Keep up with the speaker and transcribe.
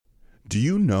Do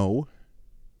you know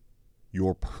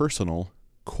your personal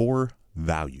core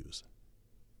values?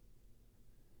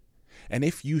 And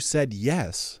if you said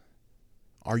yes,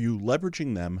 are you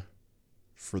leveraging them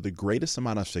for the greatest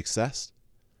amount of success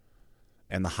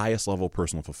and the highest level of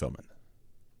personal fulfillment?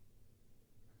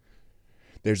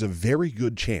 There's a very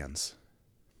good chance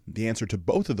the answer to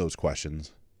both of those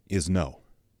questions is no.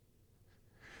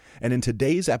 And in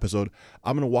today's episode,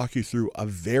 I'm going to walk you through a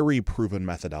very proven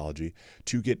methodology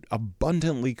to get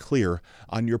abundantly clear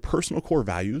on your personal core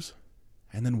values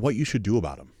and then what you should do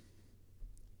about them.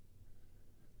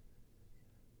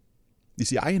 You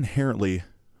see, I inherently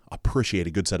appreciate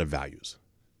a good set of values.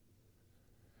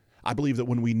 I believe that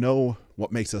when we know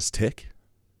what makes us tick,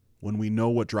 when we know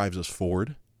what drives us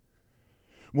forward,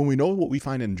 when we know what we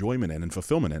find enjoyment in and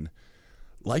fulfillment in,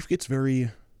 life gets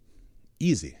very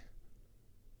easy.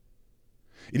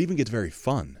 It even gets very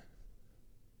fun.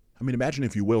 I mean, imagine,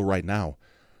 if you will, right now,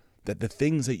 that the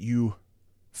things that you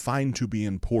find to be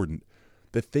important,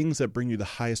 the things that bring you the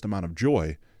highest amount of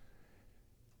joy,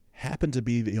 happen to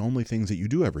be the only things that you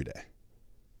do every day.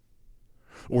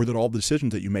 Or that all the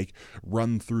decisions that you make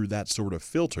run through that sort of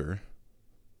filter,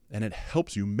 and it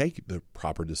helps you make the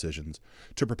proper decisions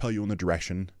to propel you in the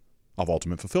direction of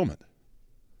ultimate fulfillment.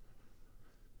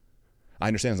 I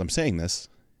understand as I'm saying this,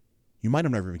 you might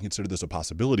have never even considered this a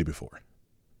possibility before.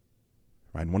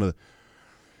 Right? One of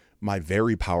my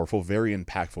very powerful, very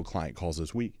impactful client calls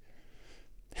this week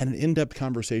had an in-depth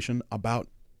conversation about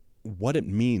what it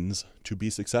means to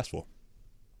be successful.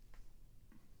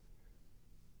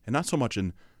 And not so much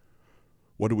in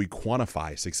what do we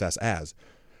quantify success as,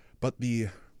 but the,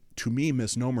 to me,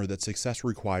 misnomer that success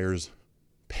requires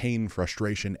pain,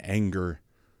 frustration, anger,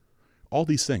 all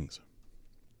these things.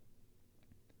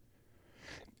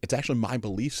 It's actually my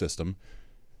belief system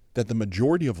that the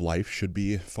majority of life should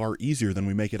be far easier than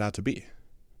we make it out to be.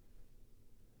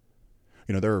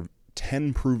 You know, there are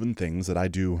 10 proven things that I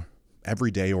do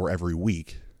every day or every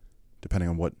week, depending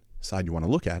on what side you want to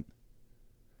look at,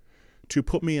 to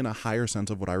put me in a higher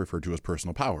sense of what I refer to as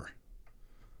personal power.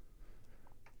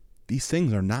 These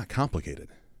things are not complicated.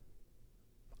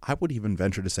 I would even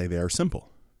venture to say they are simple.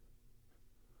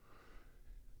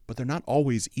 But they're not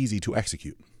always easy to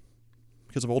execute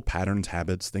because of old patterns,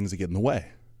 habits, things that get in the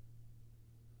way.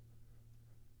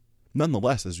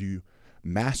 Nonetheless, as you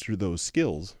master those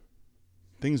skills,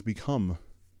 things become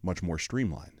much more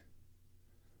streamlined.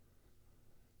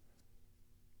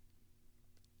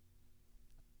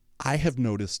 I have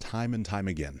noticed time and time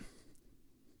again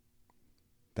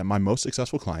that my most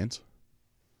successful clients,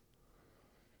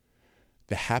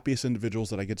 the happiest individuals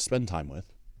that I get to spend time with,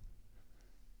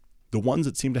 the ones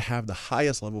that seem to have the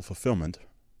highest level of fulfillment,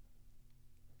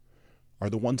 are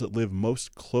the ones that live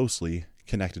most closely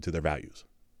connected to their values.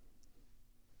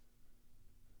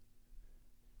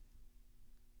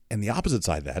 And the opposite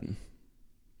side of that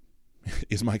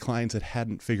is my clients that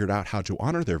hadn't figured out how to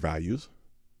honor their values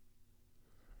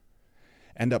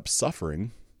end up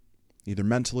suffering either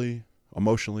mentally,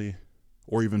 emotionally,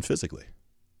 or even physically.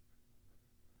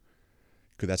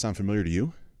 Could that sound familiar to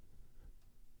you?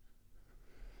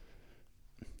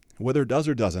 Whether it does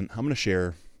or doesn't, I'm going to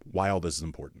share why all this is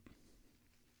important.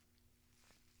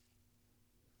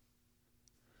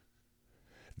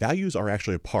 Values are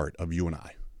actually a part of you and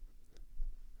I.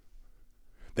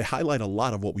 They highlight a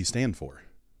lot of what we stand for.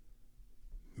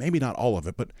 Maybe not all of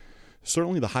it, but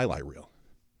certainly the highlight reel.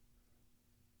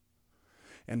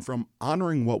 And from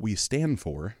honoring what we stand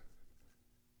for,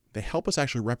 they help us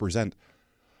actually represent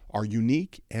our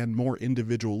unique and more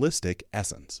individualistic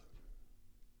essence.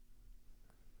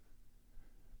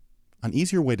 An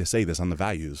easier way to say this on the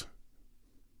values,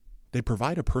 they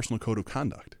provide a personal code of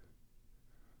conduct.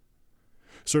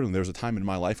 Certainly, there was a time in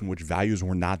my life in which values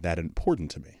were not that important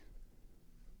to me.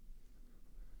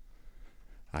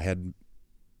 I had,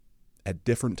 at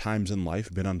different times in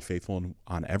life, been unfaithful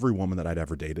on every woman that I'd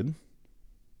ever dated.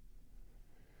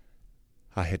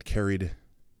 I had carried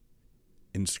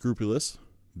unscrupulous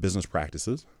business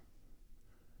practices,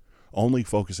 only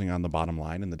focusing on the bottom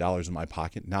line and the dollars in my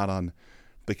pocket, not on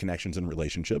the connections and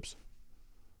relationships.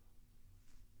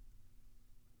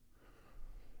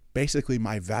 Basically,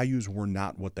 my values were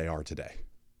not what they are today.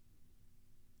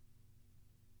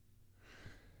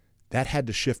 That had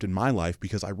to shift in my life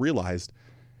because I realized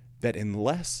that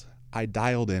unless I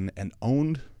dialed in and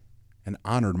owned and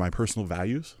honored my personal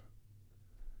values,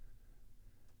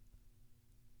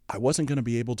 I wasn't going to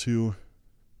be able to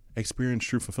experience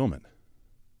true fulfillment.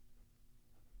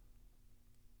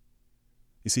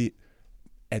 You see,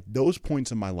 at those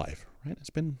points in my life, right, it's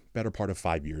been better part of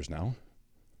 5 years now,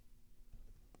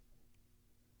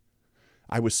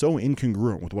 I was so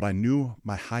incongruent with what I knew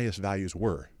my highest values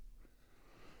were.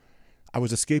 I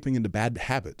was escaping into bad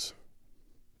habits,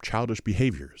 childish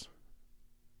behaviors,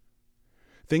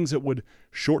 things that would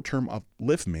short-term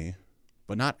uplift me,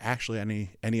 but not actually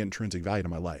any intrinsic value to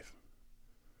my life.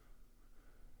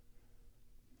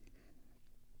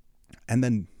 And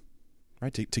then,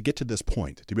 right, to get to this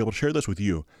point, to be able to share this with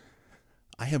you,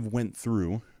 I have went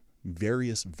through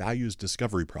various values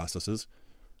discovery processes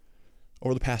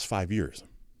over the past 5 years.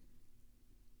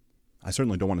 I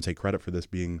certainly don't want to take credit for this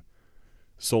being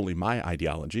solely my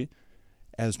ideology,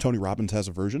 as Tony Robbins has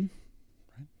a version,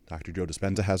 right? Dr. Joe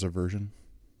Dispenza has a version,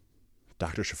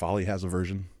 Dr. Shefali has a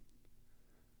version,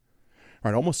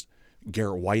 right? Almost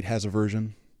Garrett White has a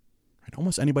version, right?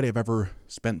 Almost anybody I've ever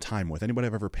spent time with, anybody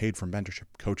I've ever paid for mentorship,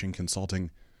 coaching, consulting,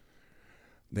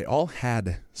 they all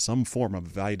had some form of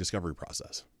value discovery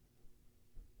process.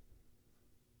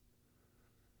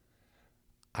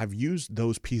 I've used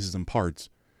those pieces and parts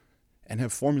and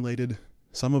have formulated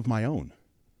some of my own.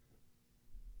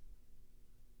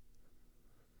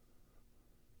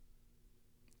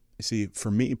 You see, for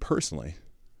me personally,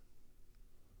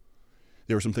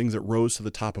 there were some things that rose to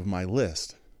the top of my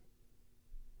list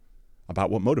about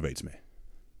what motivates me.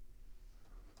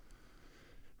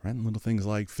 Right? And little things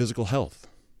like physical health,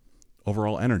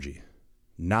 overall energy,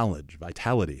 knowledge,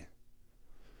 vitality,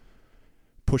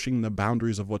 pushing the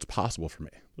boundaries of what's possible for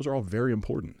me. Those are all very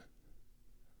important.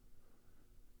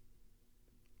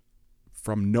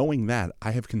 From knowing that,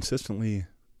 I have consistently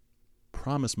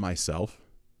promised myself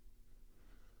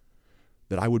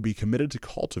that I would be committed to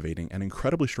cultivating an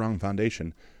incredibly strong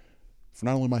foundation for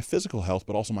not only my physical health,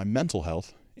 but also my mental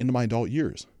health into my adult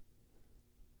years.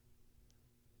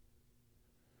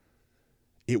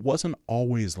 It wasn't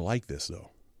always like this,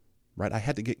 though, right? I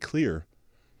had to get clear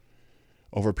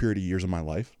over a period of years of my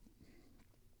life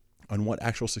on what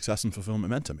actual success and fulfillment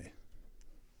meant to me.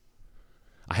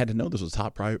 I had to know this was a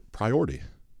top priority.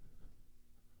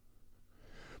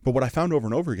 But what I found over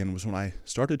and over again was when I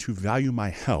started to value my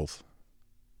health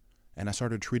and I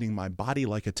started treating my body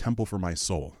like a temple for my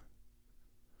soul,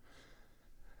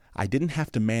 I didn't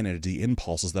have to manage the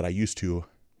impulses that I used to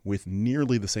with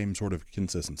nearly the same sort of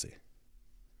consistency.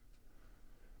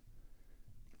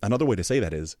 Another way to say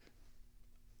that is,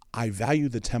 I value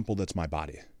the temple that's my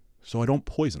body, so I don't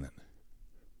poison it.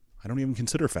 I don't even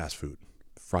consider fast food,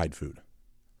 fried food,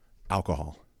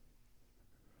 alcohol,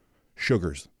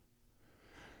 sugars,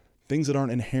 things that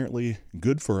aren't inherently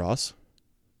good for us,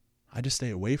 I just stay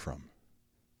away from.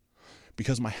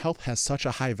 Because my health has such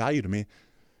a high value to me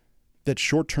that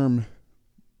short-term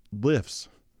lifts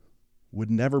would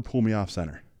never pull me off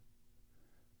center.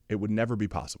 It would never be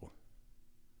possible.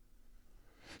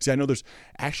 See, I know there's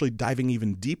actually diving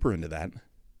even deeper into that,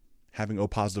 having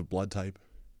O-positive blood type,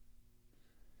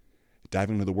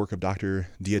 diving into the work of Dr.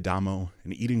 D'Adamo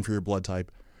and eating for your blood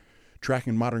type,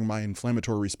 tracking and monitoring my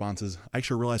inflammatory responses. I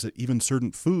actually realized that even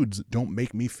certain foods don't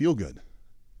make me feel good.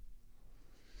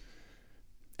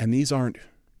 And these aren't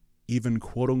even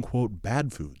quote-unquote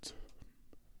bad foods.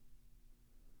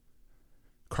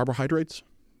 Carbohydrates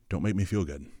don't make me feel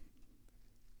good.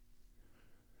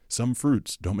 Some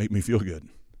fruits don't make me feel good,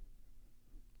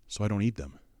 so I don't eat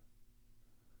them.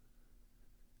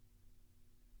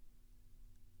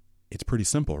 It's pretty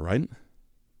simple, right?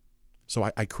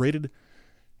 So I created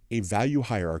a value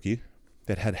hierarchy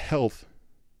that had health,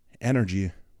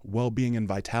 energy, well-being, and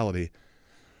vitality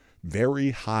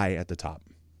very high at the top.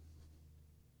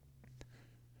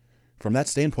 From that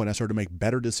standpoint, I started to make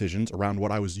better decisions around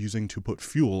what I was using to put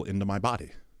fuel into my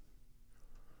body.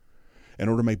 In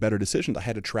order to make better decisions, I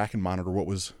had to track and monitor what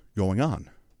was going on.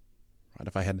 Right?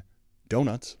 If I had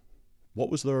donuts,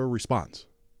 what was the response?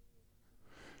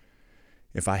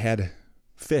 If I had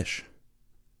fish,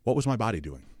 what was my body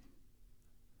doing?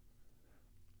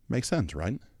 Makes sense,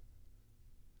 right?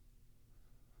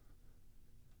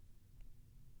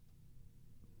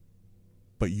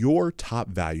 But your top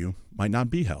value might not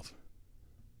be health.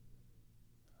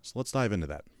 So let's dive into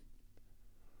that.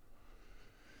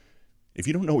 If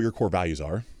you don't know what your core values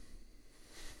are,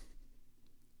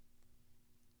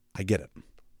 I get it.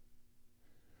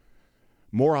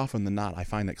 More often than not, I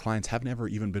find that clients have never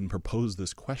even been proposed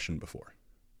this question before.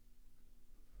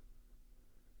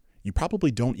 You probably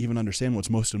don't even understand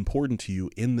what's most important to you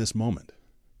in this moment.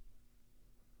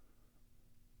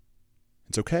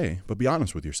 It's okay, but be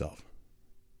honest with yourself.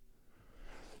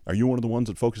 Are you one of the ones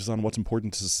that focuses on what's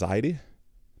important to society,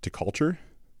 to culture,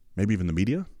 maybe even the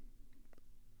media?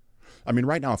 I mean,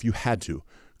 right now, if you had to,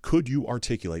 could you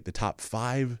articulate the top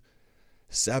 5,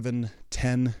 7,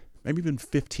 10, maybe even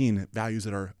 15 values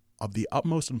that are of the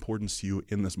utmost importance to you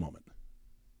in this moment?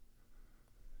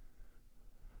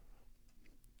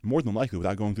 more than likely,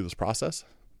 without going through this process,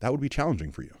 that would be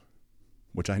challenging for you,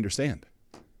 which I understand.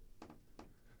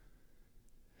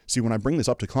 See, when I bring this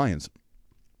up to clients,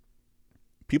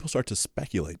 people start to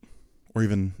speculate or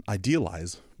even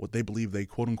idealize what they believe they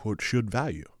quote unquote should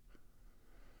value.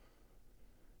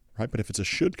 Right? But if it's a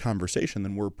should conversation,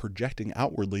 then we're projecting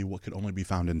outwardly what could only be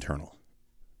found internal.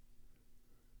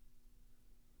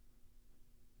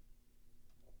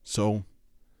 So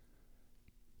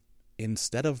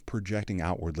instead of projecting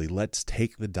outwardly, let's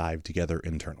take the dive together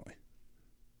internally.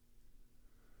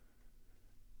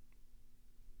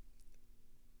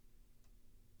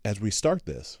 As we start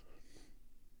this,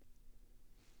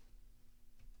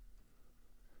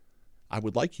 I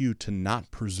would like you to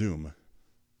not presume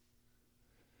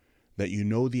that you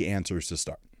know the answers to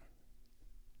start.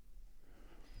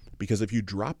 Because if you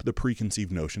drop the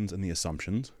preconceived notions and the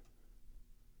assumptions,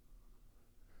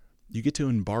 you get to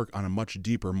embark on a much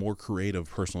deeper, more creative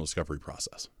personal discovery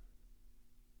process.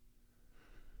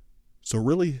 So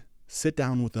really sit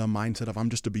down with the mindset of, I'm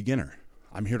just a beginner.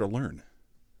 I'm here to learn.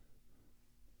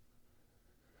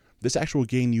 This actually will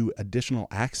gain you additional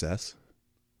access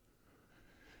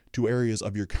to areas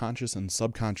of your conscious and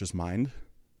subconscious mind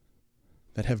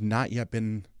that have not yet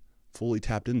been fully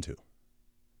tapped into.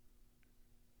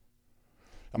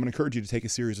 I'm going to encourage you to take a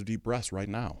series of deep breaths right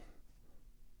now.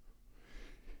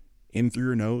 In through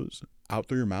your nose, out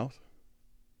through your mouth,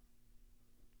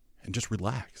 and just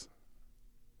relax.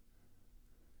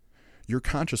 Your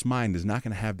conscious mind is not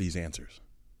going to have these answers.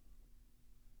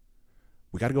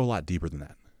 We got to go a lot deeper than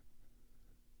that.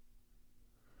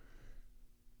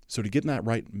 So to get in that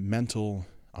right mental,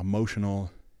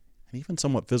 emotional, and even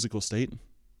somewhat physical state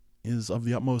is of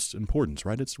the utmost importance,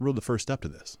 right? It's really the first step to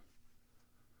this.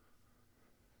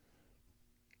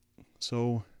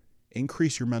 So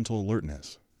increase your mental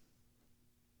alertness.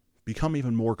 Become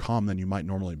even more calm than you might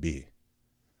normally be.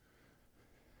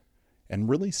 And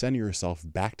really send yourself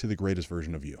back to the greatest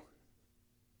version of you.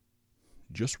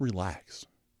 Just relax.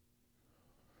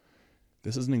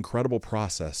 This is an incredible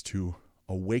process to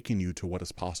awaken you to what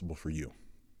is possible for you.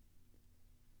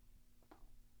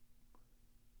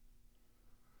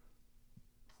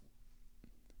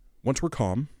 Once we're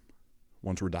calm,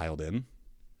 once we're dialed in,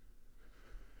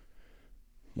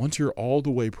 once you're all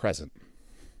the way present,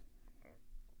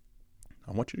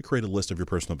 I want you to create a list of your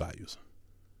personal values.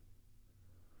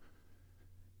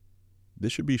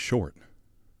 This should be short.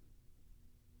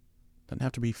 Doesn't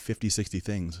have to be 50, 60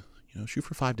 things. Shoot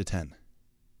for 5 to 10.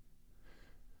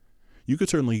 You could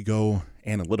certainly go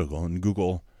analytical and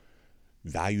Google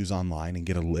values online and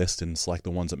get a list and select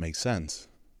the ones that make sense.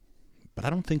 But I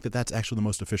don't think that that's actually the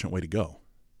most efficient way to go.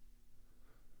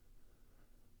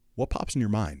 What pops in your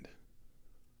mind?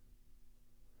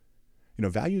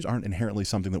 Values aren't inherently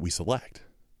something that we select.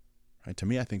 Right? To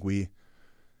me, I think we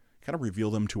kind of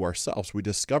reveal them to ourselves. We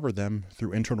discover them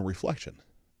through internal reflection.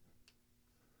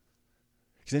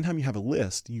 Because anytime you have a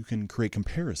list, you can create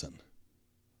comparison.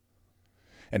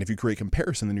 And if you create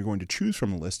comparison, then you're going to choose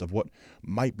from a list of what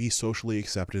might be socially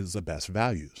accepted as the best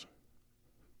values.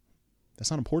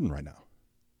 That's not important right now.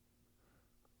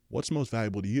 What's most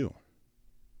valuable to you?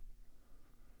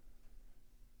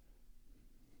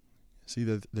 See,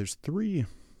 there's 3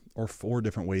 or 4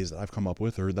 different ways that I've come up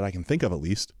with, or that I can think of at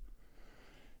least,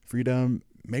 for you to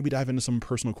maybe dive into some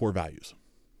personal core values.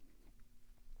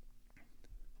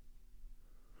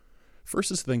 First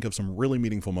is to think of some really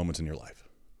meaningful moments in your life.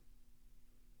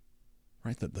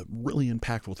 Right? The really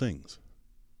impactful things.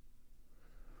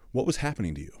 What was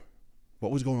happening to you?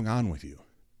 What was going on with you?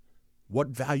 What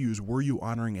values were you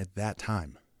honoring at that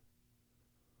time?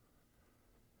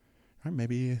 Right,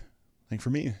 maybe, like for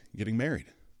me, getting married.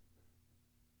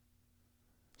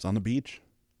 It's on the beach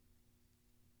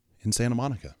in Santa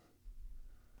Monica.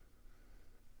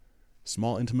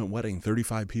 Small, intimate wedding,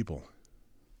 35 people.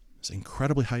 It's an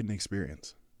incredibly heightened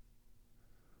experience.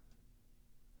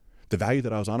 The value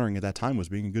that I was honoring at that time was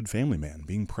being a good family man,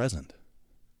 being present.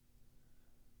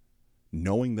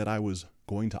 Knowing that I was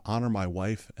going to honor my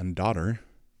wife and daughter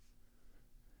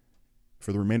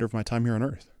for the remainder of my time here on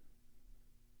earth.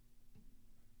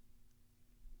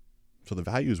 So the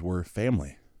values were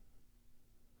family,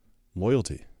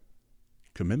 loyalty,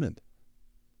 commitment.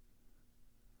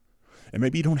 And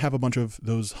maybe you don't have a bunch of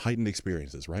those heightened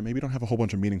experiences, right? Maybe you don't have a whole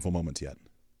bunch of meaningful moments yet.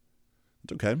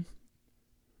 It's okay.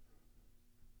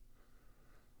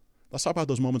 Let's talk about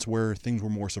those moments where things were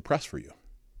more suppressed for you.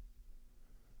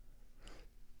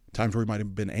 Times where you might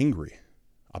have been angry,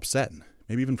 upset,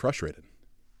 maybe even frustrated.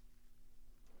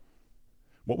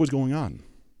 What was going on?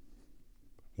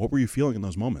 What were you feeling in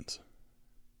those moments?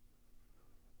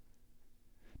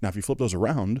 Now, if you flip those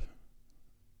around,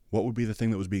 What would be the thing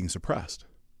that was being suppressed?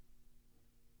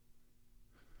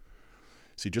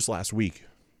 See, just last week,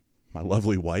 my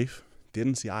lovely wife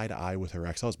didn't see eye to eye with her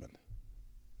ex-husband.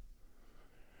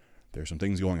 There's some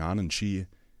things going on, and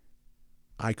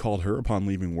I called her upon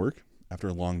leaving work after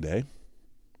a long day,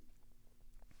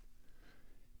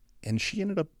 and she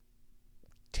ended up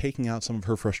taking out some of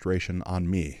her frustration on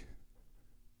me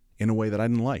in a way that I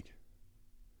didn't like.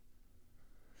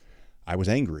 I was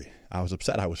angry. I was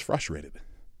upset. I was frustrated.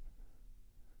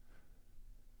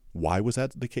 Why was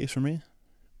that the case for me?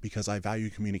 Because I value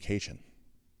communication.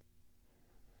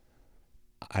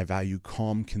 I value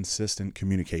calm, consistent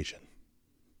communication.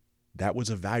 That was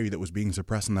a value that was being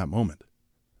suppressed in that moment.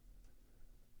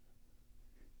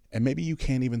 And maybe you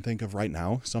can't even think of right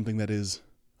now something that is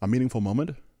a meaningful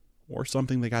moment or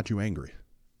something that got you angry.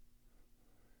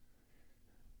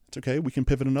 It's okay. We can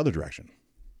pivot another direction.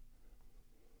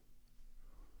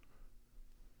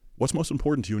 What's most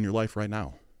important to you in your life right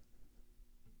now?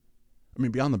 I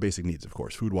mean, beyond the basic needs, of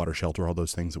course, food, water, shelter, all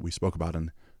those things that we spoke about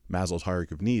in Maslow's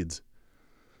hierarchy of needs.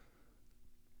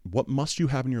 What must you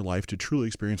have in your life to truly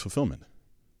experience fulfillment?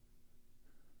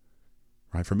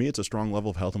 Right? For me, it's a strong level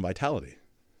of health and vitality.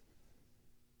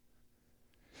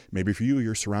 Maybe for you,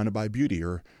 you're surrounded by beauty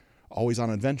or always on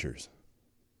adventures.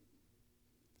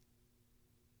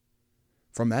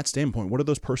 From that standpoint, what are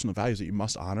those personal values that you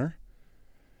must honor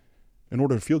in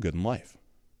order to feel good in life?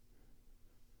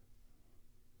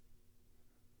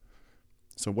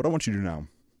 So what I want you to do now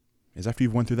is, after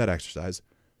you've went through that exercise,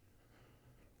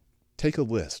 take a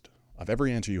list of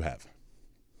every answer you have.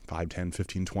 5, 10,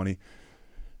 15, 20.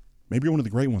 Maybe you're one of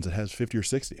the great ones that has 50 or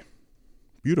 60.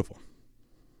 Beautiful.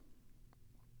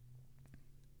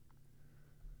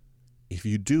 If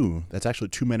you do, that's actually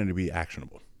too many to be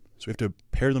actionable. So we have to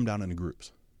pare them down into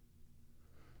groups.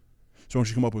 So I want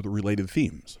you to come up with related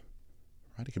themes.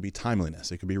 Right? It could be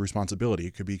timeliness. It could be responsibility.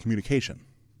 It could be communication.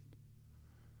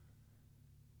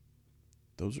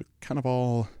 Those are kind of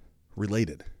all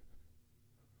related.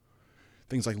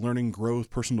 Things like learning, growth,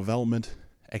 personal development,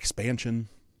 expansion,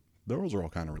 those are all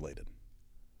kind of related.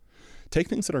 Take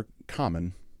things that are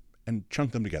common and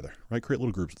chunk them together, right? Create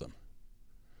little groups of them.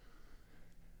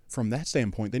 From that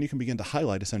standpoint, then you can begin to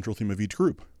highlight a central theme of each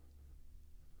group.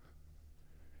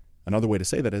 Another way to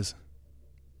say that is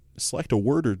select a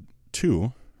word or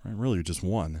two, right, really just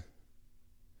one,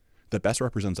 that best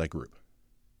represents that group.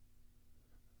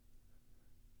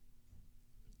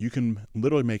 You can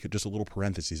literally make it just a little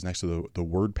parentheses next to the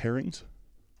word pairings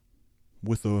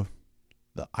with the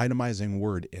itemizing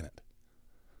word in it.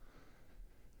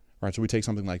 Right, so we take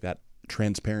something like that,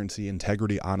 transparency,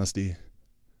 integrity, honesty,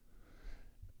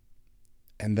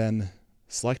 and then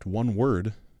select one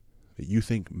word that you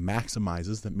think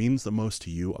maximizes, that means the most to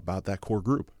you about that core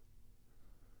group.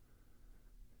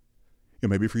 You know,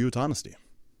 maybe for you it's honesty.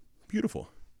 Beautiful.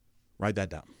 Write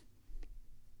that down.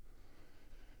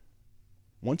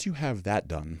 Once you have that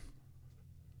done,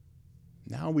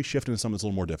 now we shift into something that's a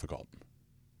little more difficult.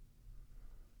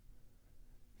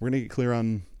 We're going to get clear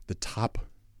on the top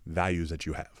values that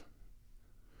you have.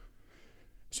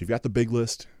 So you've got the big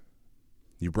list.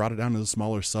 You brought it down to the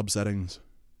smaller subsettings.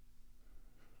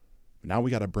 Now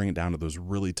we got to bring it down to those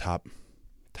really top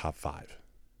 5.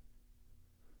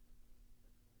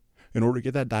 In order to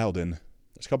get that dialed in,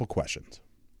 there's a couple questions.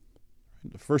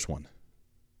 The first one: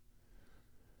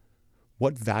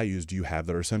 what values do you have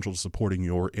that are essential to supporting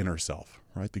your inner self,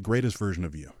 right? The greatest version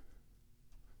of you.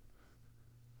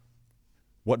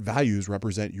 What values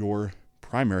represent your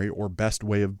primary or best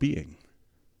way of being?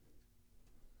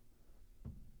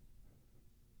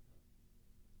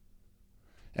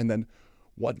 And then,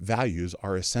 what values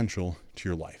are essential to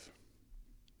your life?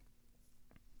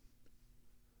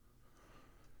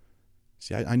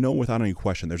 See, I know without any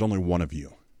question there's only one of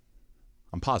you.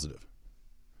 I'm positive.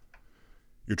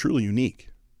 You're truly unique.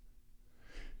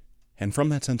 And from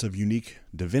that sense of unique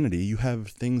divinity, you have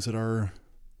things that are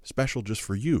special just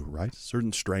for you, right?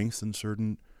 Certain strengths and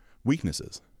certain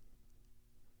weaknesses.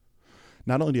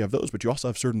 Not only do you have those, but you also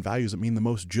have certain values that mean the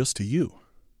most just to you.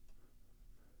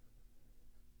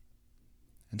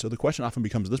 And so the question often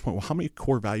becomes at this point, well, how many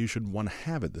core values should one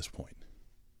have at this point?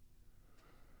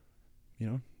 You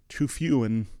know, too few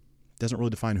and doesn't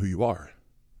really define who you are.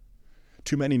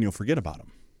 Too many and you'll forget about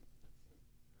them.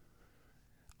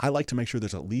 I like to make sure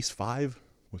there's at least 5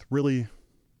 with really,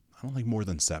 I don't like more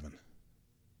than 7.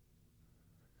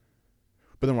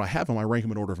 But then when I have them, I rank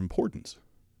them in order of importance,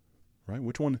 right?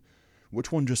 Which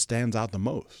one just stands out the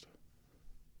most?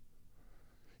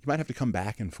 You might have to come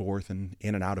back and forth and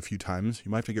in and out a few times.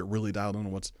 You might have to get really dialed in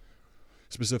on what's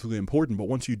specifically important. But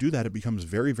once you do that, it becomes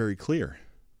very, very clear.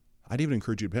 I'd even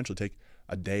encourage you to potentially take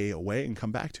a day away and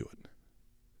come back to it.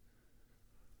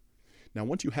 Now,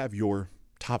 once you have your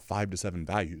top 5 to 7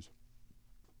 values,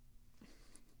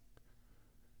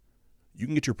 you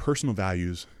can get your personal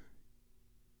values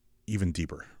even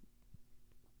deeper.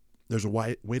 There's a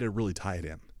way to really tie it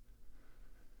in.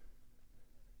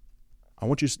 I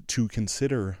want you to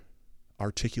consider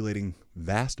articulating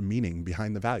vast meaning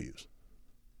behind the values.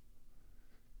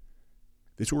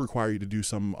 This will require you to do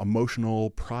some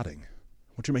emotional prodding.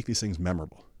 I want you to make these things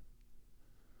memorable.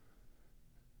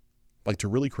 Like to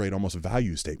really create almost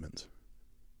value statements.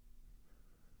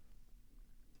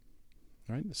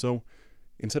 All right? So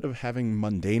instead of having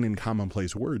mundane and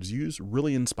commonplace words, use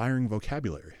really inspiring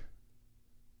vocabulary.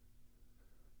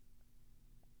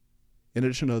 In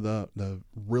addition to the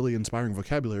really inspiring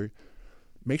vocabulary,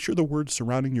 make sure the words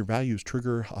surrounding your values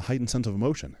trigger a heightened sense of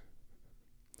emotion.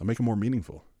 They'll make them more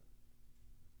meaningful.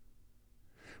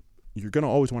 You're going to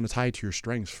always want to tie it to your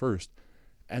strengths first,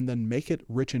 and then make it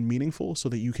rich and meaningful so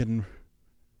that you can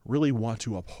really want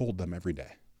to uphold them every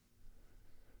day.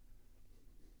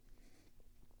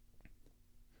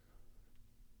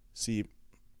 See,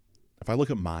 if I look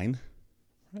at mine,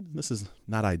 this is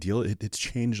not ideal. It's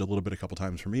changed a little bit a couple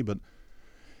times for me, but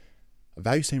a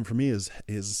value statement for me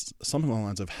is something along the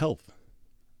lines of health.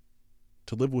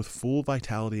 To live with full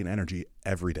vitality and energy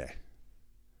every day.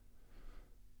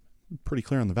 Pretty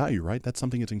clear on the value, right? That's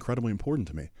something that's incredibly important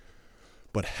to me.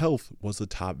 But health was the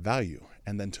top value.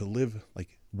 And then to live,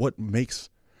 like, what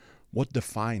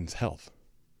defines health?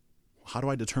 How do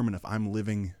I determine if I'm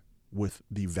living with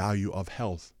the value of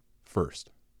health first?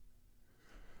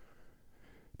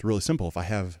 It's really simple. If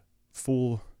I'm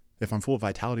full of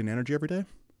vitality and energy every day,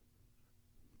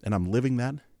 and I'm living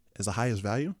that as the highest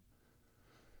value,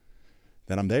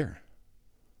 then I'm there.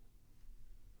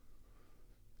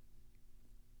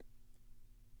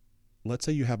 Let's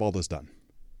say you have all this done.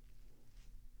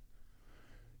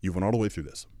 You've went all the way through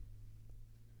this.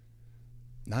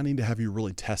 Now I need to have you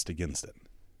really test against it.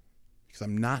 Because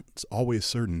I'm not always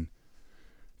certain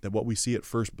that what we see at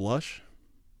first blush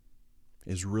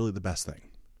is really the best thing.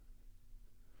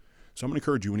 So I'm going to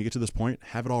encourage you, when you get to this point,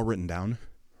 have it all written down.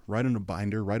 Write in a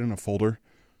binder, write in a folder,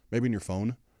 maybe in your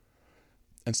phone,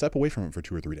 and step away from it for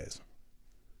 2 or 3 days.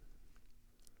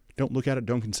 Don't look at it,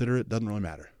 don't consider it, doesn't really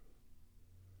matter.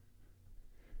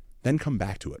 Then come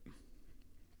back to it.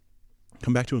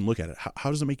 Come back to it and look at it.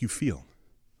 How does it make you feel?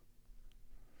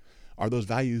 Are those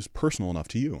values personal enough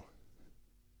to you?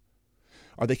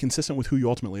 Are they consistent with who you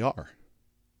ultimately are?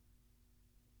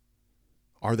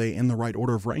 Are they in the right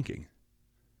order of ranking?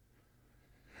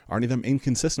 Are any of them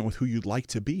inconsistent with who you'd like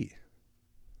to be?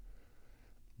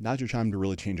 Now's your time to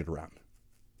really change it around.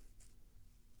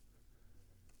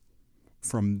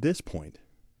 From this point,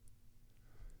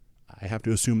 I have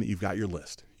to assume that you've got your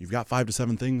list. You've got 5 to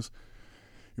 7 things.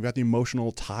 You've got the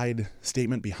emotional tied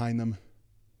statement behind them.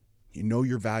 You know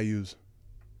your values.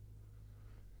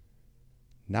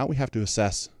 Now we have to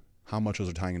assess how much those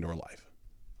are tying into our life.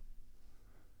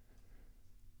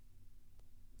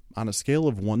 On a scale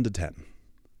of 1 to 10,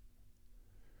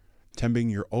 10 being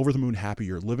you're over the moon happy,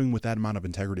 you're living with that amount of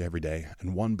integrity every day,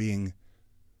 and 1 being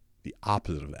the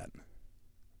opposite of that.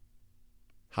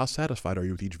 How satisfied are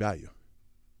you with each value?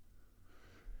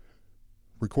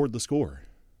 Record the score.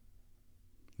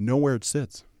 Know where it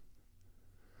sits.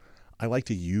 I like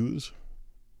to use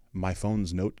my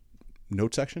phone's note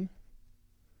section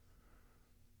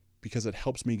because it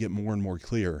helps me get more and more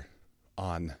clear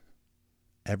on,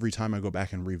 every time I go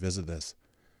back and revisit this,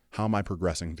 how am I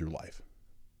progressing through life?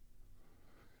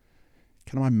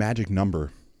 Kind of my magic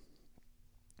number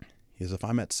is if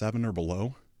I'm at 7 or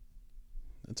below,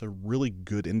 that's a really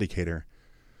good indicator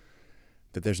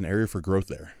that there's an area for growth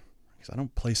there. Because I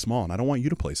don't play small, and I don't want you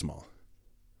to play small.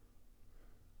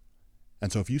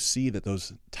 And so if you see that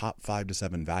those top 5 to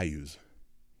 7 values,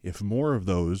 if more of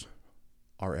those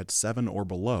are at 7 or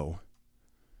below,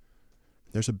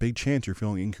 there's a big chance you're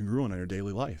feeling incongruent in your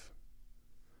daily life.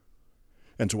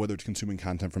 And so whether it's consuming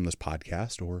content from this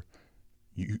podcast, or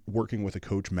you working with a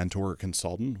coach, mentor, or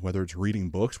consultant, whether it's reading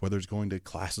books, whether it's going to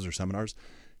classes or seminars,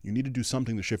 you need to do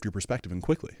something to shift your perspective, and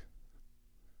quickly.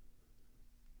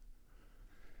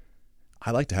 I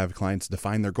like to have clients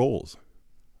define their goals.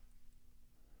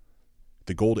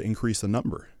 The goal to increase the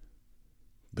number.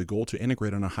 The goal to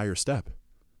integrate on a higher step.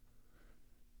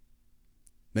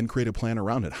 Then create a plan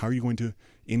around it. How are you going to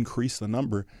increase the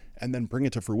number and then bring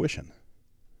it to fruition?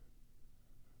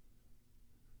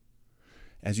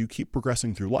 As you keep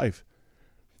progressing through life,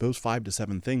 those 5 to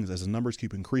 7 things, as the numbers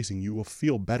keep increasing, you will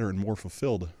feel better and more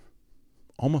fulfilled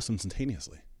almost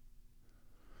instantaneously.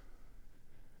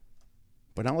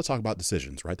 But now let's talk about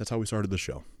decisions, right? That's how we started the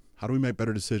show. How do we make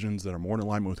better decisions that are more in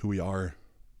alignment with who we are?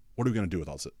 What are we going to do with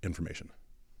all this information?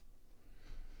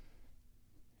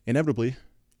 Inevitably,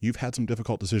 you've had some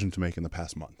difficult decisions to make in the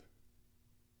past month.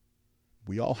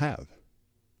 We all have.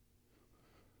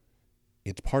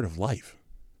 It's part of life.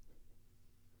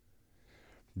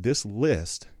 This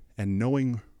list and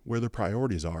knowing where the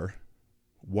priorities are,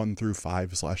 1 through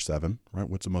 5/7, right?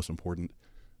 What's the most important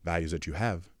values that you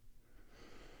have,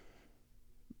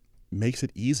 makes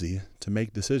it easy to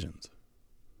make decisions.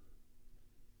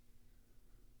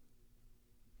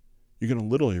 You're going to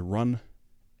literally run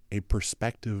a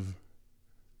perspective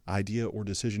idea or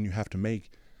decision you have to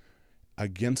make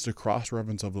against a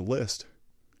cross-reference of the list,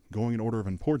 going in order of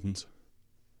importance,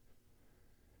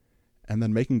 and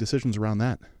then making decisions around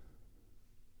that.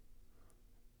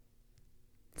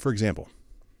 For example,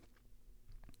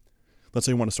 let's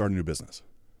say you want to start a new business.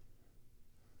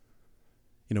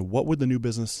 What would the new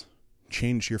business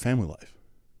change your family life?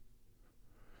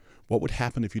 What would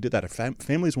happen if you did that? If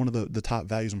family is one of the top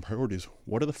values and priorities,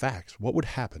 what are the facts? What would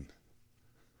happen?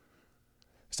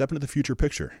 Step into the future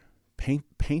picture.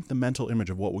 Paint the mental image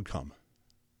of what would come.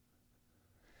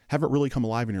 Have it really come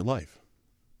alive in your life.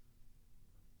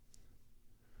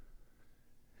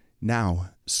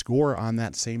 Now, score on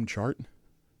that same chart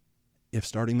if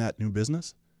starting that new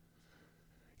business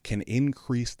can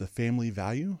increase the family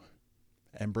value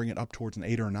and bring it up towards an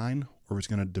 8 or a 9, or it's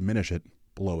going to diminish it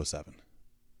below a 7.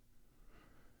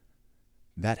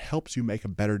 That helps you make a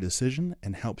better decision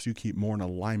and helps you keep more in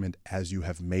alignment as you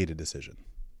have made a decision.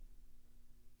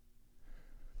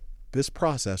 This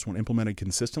process, when implemented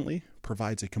consistently,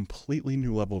 provides a completely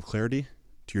new level of clarity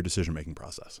to your decision-making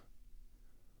process.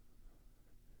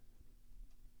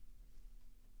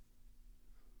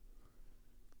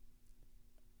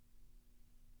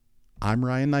 I'm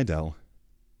Ryan Nidell,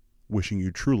 wishing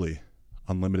you truly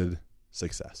unlimited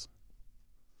success.